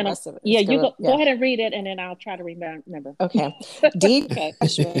one thing, and go ahead and read it, and then I'll try to remember. Okay.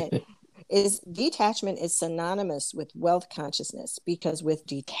 Detachment is synonymous with wealth consciousness, because with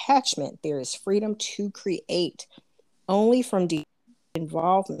detachment there is freedom to create. Only from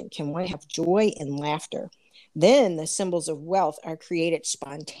involvement can one have joy and laughter. Then the symbols of wealth are created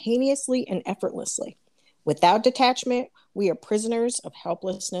spontaneously and effortlessly. Without detachment, we are prisoners of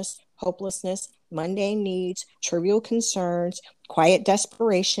helplessness, hopelessness, mundane needs, trivial concerns, quiet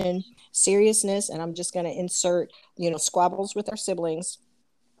desperation, seriousness, and I'm just going to insert, squabbles with our siblings,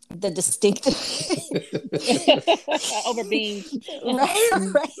 the distinctive over beans.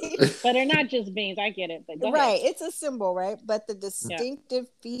 right. But they're not just beans. I get it. But go Right. ahead. It's a symbol, right? But the distinctive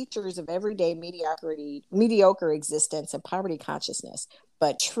features of everyday mediocre existence and poverty consciousness.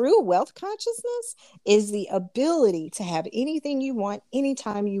 But true wealth consciousness is the ability to have anything you want,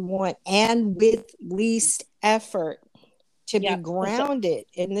 anytime you want, and with least effort. To be grounded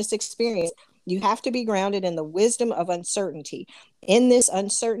in this experience, you have to be grounded in the wisdom of uncertainty. In this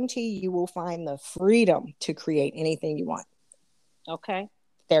uncertainty, you will find the freedom to create anything you want. Okay.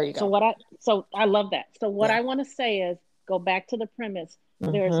 There you go. So I love that. So what I want to say is go back to the premise.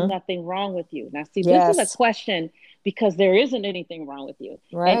 There's nothing wrong with you. Now, see, this is a question because there isn't anything wrong with you.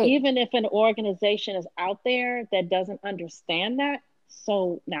 Right. And even if an organization is out there that doesn't understand that,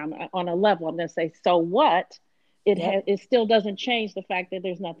 so now on a level, I'm going to say, so what? It still doesn't change the fact that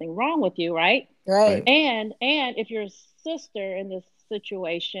there's nothing wrong with you, right? Right. And if your sister in this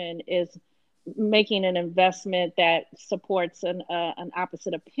situation is making an investment that supports an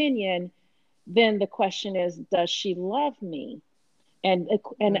opposite opinion, then the question is, does she love me? And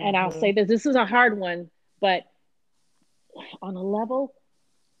I'll say this is a hard one, but on a level,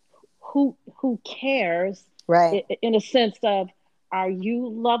 who cares? Right. In a sense of, are you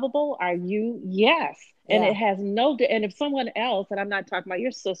lovable? Are you? Yes. And it has and if someone else, and I'm not talking about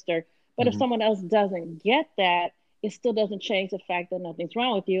your sister, but if someone else doesn't get that, it still doesn't change the fact that nothing's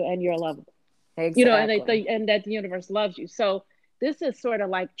wrong with you and you're lovable. Exactly. You know, and that the universe loves you. So this is sort of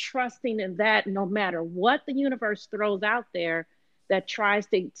like trusting in that no matter what the universe throws out there that tries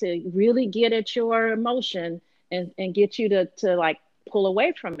to really get at your emotion and get you to like pull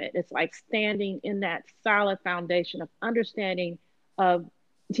away from it. It's like standing in that solid foundation of understanding of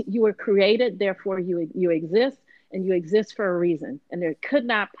you were created, therefore you exist, and you exist for a reason. And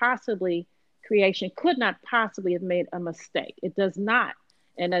creation could not possibly have made a mistake. It does not.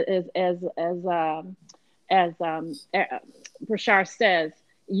 And as Rashard says,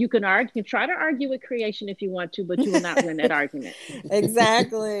 you can try to argue with creation if you want to, but you will not win that argument.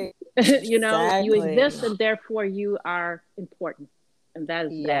 Exactly. You know, you exist and therefore you are important. And that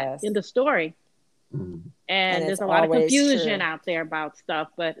is that in the story. And there's a lot of confusion out there about stuff,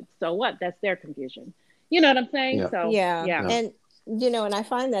 but so what? That's their confusion. You know what I'm saying? Yeah. So yeah. And you know, and I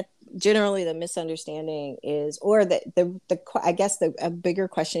find that generally the misunderstanding is, or I guess a bigger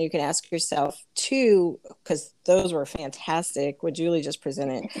question you can ask yourself too, because those were fantastic. What Julie just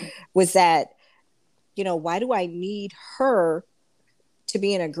presented was that, you know, why do I need her to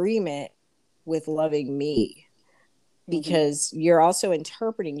be in agreement with loving me? Because you're also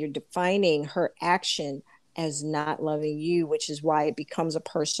you're defining her action as not loving you, which is why it becomes a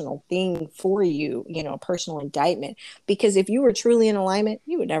personal thing for you, you know, a personal indictment. Because if you were truly in alignment,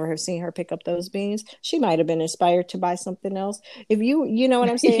 you would never have seen her pick up those beans. She might have been inspired to buy something else. If you know what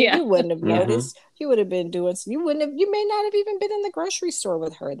I'm saying? You wouldn't have noticed. You would have been doing, you may not have even been in the grocery store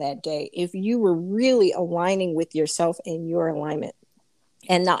with her that day if you were really aligning with yourself and your alignment.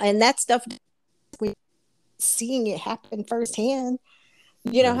 And that stuff, seeing it happen firsthand.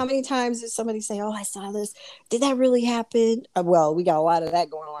 You know, how many times did somebody say, oh, I saw this. Did that really happen? Well, we got a lot of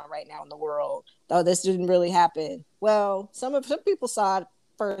that going on right now in the world. Oh, this didn't really happen. Well, some people saw it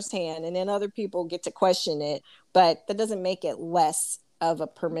firsthand, and then other people get to question it. But that doesn't make it less of a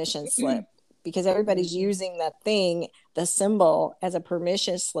permission slip, because everybody's using that thing, the symbol, as a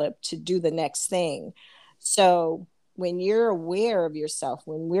permission slip to do the next thing. So when you're aware of yourself,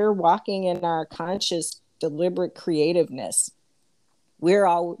 when we're walking in our conscious, deliberate creativeness,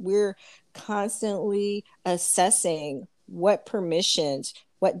 we're constantly assessing what permissions,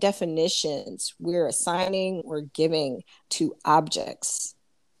 what definitions we're assigning or giving to objects,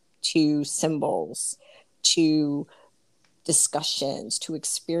 to symbols, to discussions, to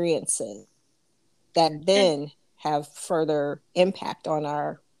experiences that then have further impact on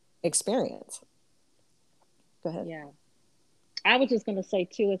our experience. Go ahead. Yeah. I was just going to say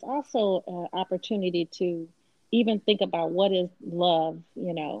too, it's also an opportunity to even think about what is love,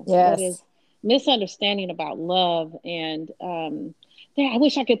 you know, what is misunderstanding about love. And I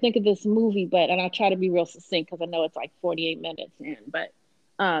wish I could think of this movie, and I'll try to be real succinct because I know it's like 48 minutes in, but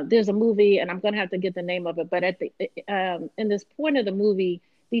there's a movie, and I'm going to have to get the name of it. But in this point of the movie,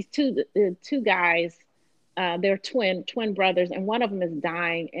 these two guys, they're twin brothers, and one of them is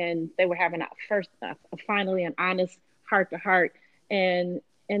dying, and they were having finally an honest heart to heart. And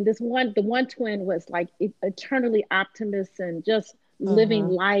the one twin was like eternally optimist and just living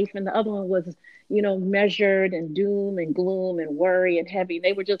life. And the other one was, you know, measured and doom and gloom and worry and heavy.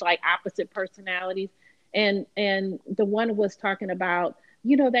 They were just like opposite personalities. And the one was talking about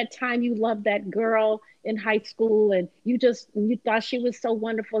that time you loved that girl in high school and you thought she was so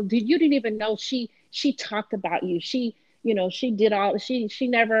wonderful. You didn't even know she talked about you. She did all, she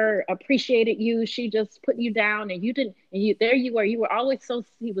never appreciated you. She just put you down, and you didn't, and there you were always so,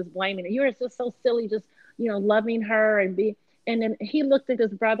 he was blaming her. You were just so silly, just, loving her and then he looked at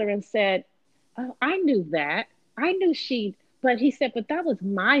his brother and said, oh, I knew that. I knew but he said, but that was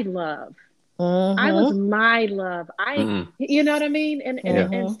my love. I was my love. You know what I mean?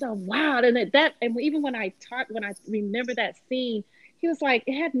 And so, wow. And even when I remember that scene, he was like,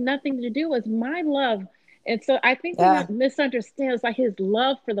 it had nothing to do with my love. And so I think we misunderstand. It's like his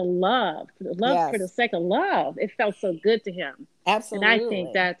love for the love, for the sake of love. It felt so good to him. Absolutely. And I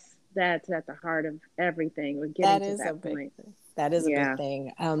think that's at the heart of everything. We're getting to that point. That is a big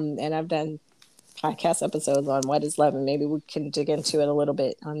thing. And I've done podcast episodes on what is love, and maybe we can dig into it a little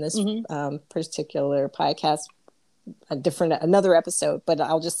bit on this particular podcast, another episode. But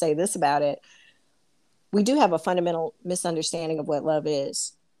I'll just say this about it. We do have a fundamental misunderstanding of what love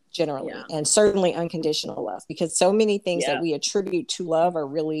is generally, and certainly unconditional love, because so many things that we attribute to love are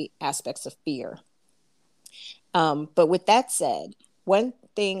really aspects of fear. But with that said, one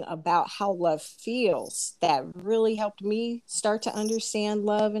thing about how love feels that really helped me start to understand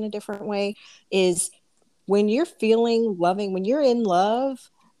love in a different way is when you're feeling loving, when you're in love,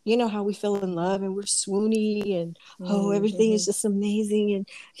 you know how we feel in love and we're swoony and everything is just amazing, and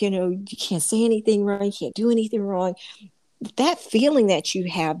you can't say anything wrong, you can't do anything wrong. That feeling that you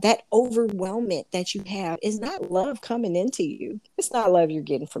have, that overwhelmment that you have, is not love coming into you. It's not love you're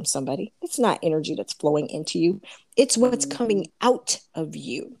getting from somebody. It's not energy that's flowing into you. It's what's coming out of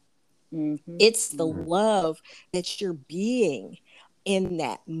you. It's the love that you're being in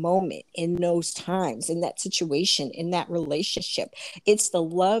that moment, in those times, in that situation, in that relationship. It's the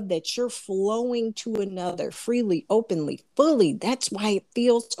love that you're flowing to another freely, openly, fully. That's why it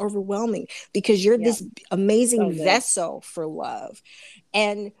feels overwhelming, because you're this amazing vessel for love.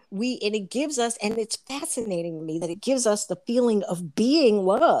 And it gives us, and it's fascinating to me that it gives us the feeling of being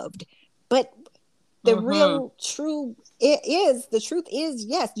loved. But the truth is,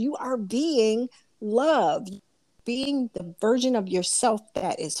 yes, you are being loved, being the version of yourself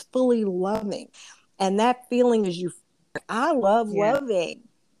that is fully loving. And that feeling is I love loving.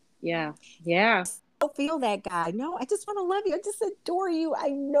 Yeah. I don't feel that guy. No, I just want to love you. I just adore you. I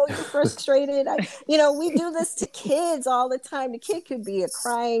know you're frustrated. We do this to kids all the time. The kid could be a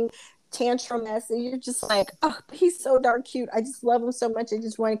crying tantrum mess, and you're just like, oh, he's so darn cute. I just love him so much. I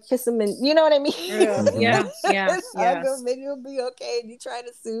just want to kiss him, and you know what I mean? Yeah. Maybe it'll be okay. And you try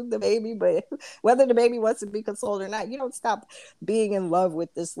to soothe the baby, but whether the baby wants to be consoled or not, you don't stop being in love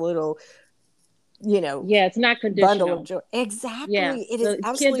with this little, it's not conditional. Bundle of joy. Exactly. It is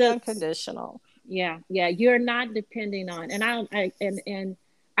absolutely unconditional. Yeah. You're not depending on, and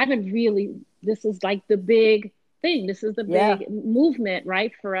I've been really, this is like the big thing. This is the big movement,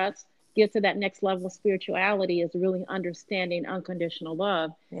 right? For us, get to that next level of spirituality is really understanding unconditional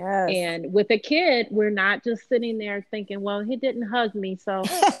love. Yes. And with a kid, we're not just sitting there thinking, well, he didn't hug me, so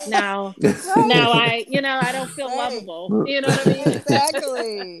now I don't feel lovable. You know what I mean?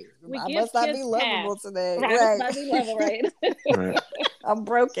 Exactly. I must not be lovable today. Right. Must not be lovable, right? Right. I'm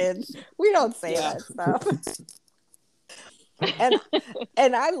broken. We don't say that stuff.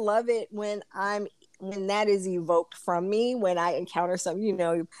 And I love it when that is evoked from me, when I encounter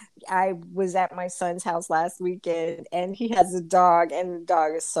something. I was at my son's house last weekend, and he has a dog, and the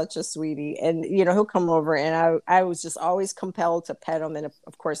dog is such a sweetie. And, he'll come over, and I was just always compelled to pet him. And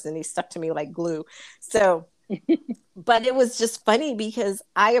of course, then he stuck to me like glue. So, but it was just funny because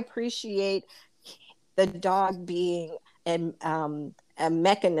I appreciate the dog being a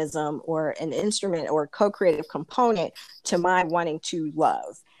mechanism or an instrument or co-creative component to my wanting to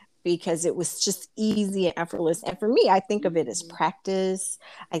love, because it was just easy and effortless. And for me, I think of it as practice.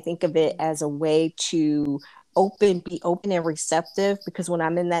 I think of it as a way to be open and receptive, because when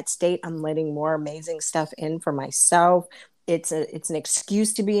I'm in that state, I'm letting more amazing stuff in for myself. It's an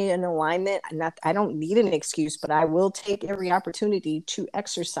excuse to be in alignment. I don't need an excuse, but I will take every opportunity to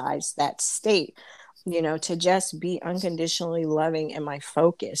exercise that state, to just be unconditionally loving in my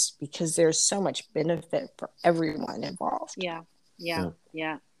focus, because there's so much benefit for everyone involved. Yeah.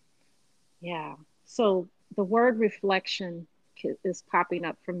 So the word reflection is popping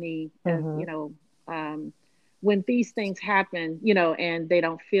up for me, as, when these things happen, and they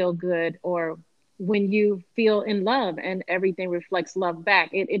don't feel good, or when you feel in love and everything reflects love back,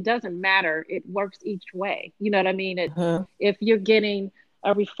 it doesn't matter. It works each way. You know what I mean? If you're getting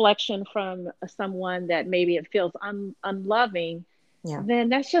a reflection from someone that maybe it feels unloving, then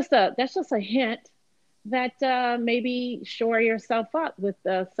that's just a hint maybe shore yourself up with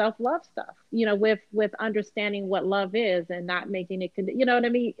the self-love stuff, with understanding what love is and not making it, you know what I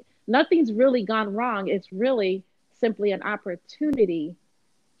mean? Nothing's really gone wrong. It's really simply an opportunity,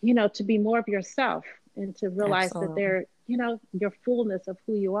 to be more of yourself and to realize that Absolutely. your fullness of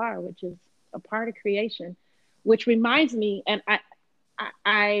who you are, which is a part of creation, which reminds me, and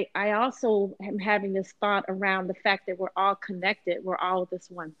I also am having this thought around the fact that we're all connected. We're all this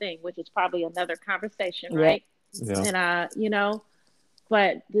one thing, which is probably another conversation, Yeah. right? Yeah. And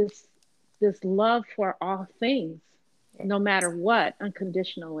but this love for all things, no matter what,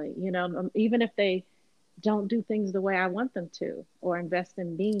 unconditionally, even if they don't do things the way I want them to, or invest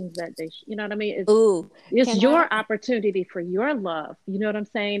in beings that you know what I mean? Ooh, It's can I? your opportunity for your love. You know what I'm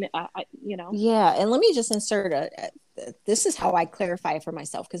saying? Yeah, and let me just insert this is how I clarify it for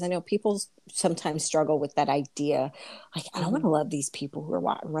myself, because I know people sometimes struggle with that idea. Like, I don't want Mhm. to love these people who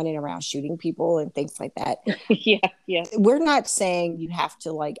are running around shooting people and things like that. Yeah, yeah. We're not saying you have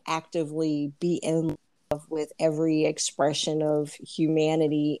to like actively be in love with every expression of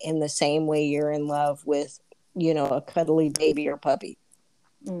humanity in the same way you're in love with, a cuddly baby or puppy.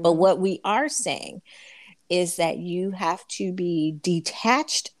 But Hmm. what we are saying is that you have to be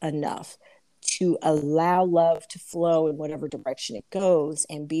detached enough to allow love to flow in whatever direction it goes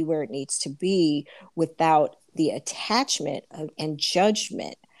and be where it needs to be without the attachment and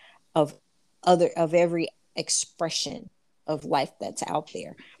judgment of every expression of life that's out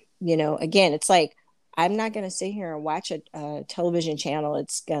there. Again, it's like, I'm not going to sit here and watch a television channel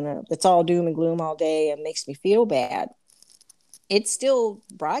it's all doom and gloom all day and makes me feel bad. It's still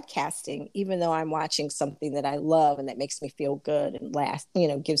broadcasting, even though I'm watching something that I love and that makes me feel good and laugh,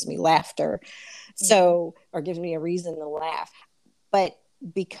 gives me laughter. Hmm. So, or gives me a reason to laugh. But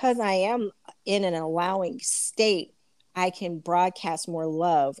because I am in an allowing state, I can broadcast more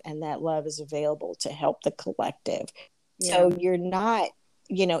love, and that love is available to help the collective. Yeah. So you're not,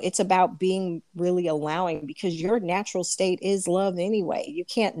 it's about being really allowing, because your natural state is love anyway. You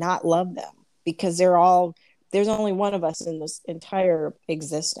can't not love them, because there's only one of us in this entire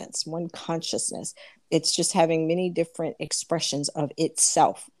existence, one consciousness. It's just having many different expressions of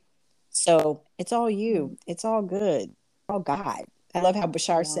itself. So it's all you. Mm. It's all good. It's all God. I love how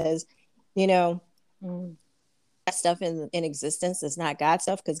Bashar Yeah. says, you know, Mm. that stuff in existence is not God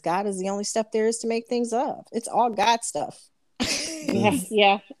stuff, because God is the only stuff there is to make things of. It's all God stuff. Yeah,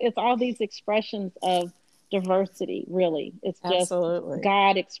 yeah. It's all these expressions of diversity, really. It's just Absolutely.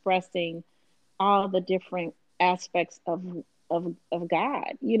 God expressing all the different aspects of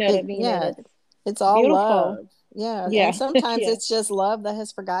God. You know what I mean? And Yeah, it's it's all beautiful. love. Yeah, and Yeah. sometimes Yeah. it's just love that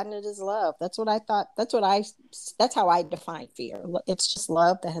has forgotten it is love. That's what I thought. That's how I define fear. It's just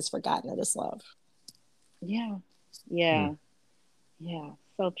love that has forgotten it is love. Yeah. Mm. Yeah. Yeah.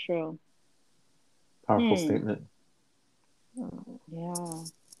 So true. Powerful Hmm. statement. Yeah.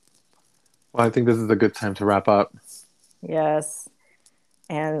 Well, I think this is a good time to wrap up. Yes.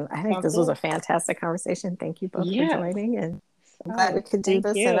 And I think Sounds this was good. a fantastic conversation. Thank you both for Yes. joining. And I'm glad we Oh, could do thank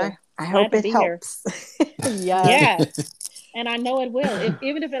this. And you. I Glad hope to it be here. helps. Yes. Yes. And I know it will.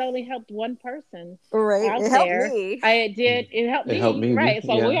 Even if it only helped one person Right. out It helped there, me. it helped It helped me, me. right?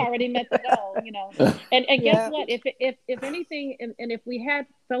 So we Yeah. already met the goal. And guess Yeah. what? If anything, and if we had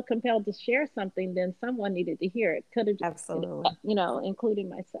felt compelled to share something, then someone needed to hear it. Could Absolutely. have, including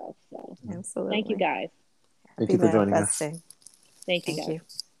myself. So thank you Absolutely. guys. Thank Happy you for joining us. manifesting. Thank you Thank guys. you.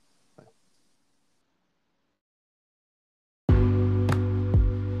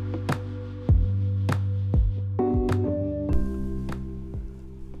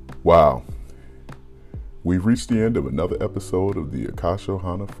 Wow. We've reached the end of another episode of the Akasha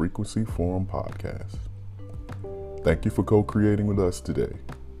Ohana Frequency Forum podcast. Thank you for co-creating with us today.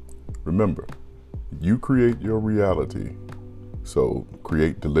 Remember, you create your reality, so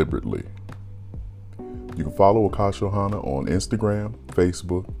create deliberately. You can follow Akasha Ohana on Instagram,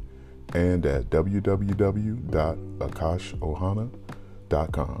 Facebook, and at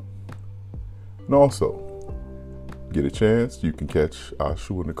www.akashohana.com. And also, get a chance, you can catch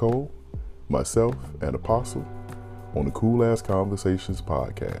Ashua Nicole, myself, and Apostle on the Cool Ass Conversations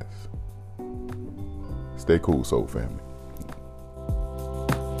podcast. Stay cool, Soul Family.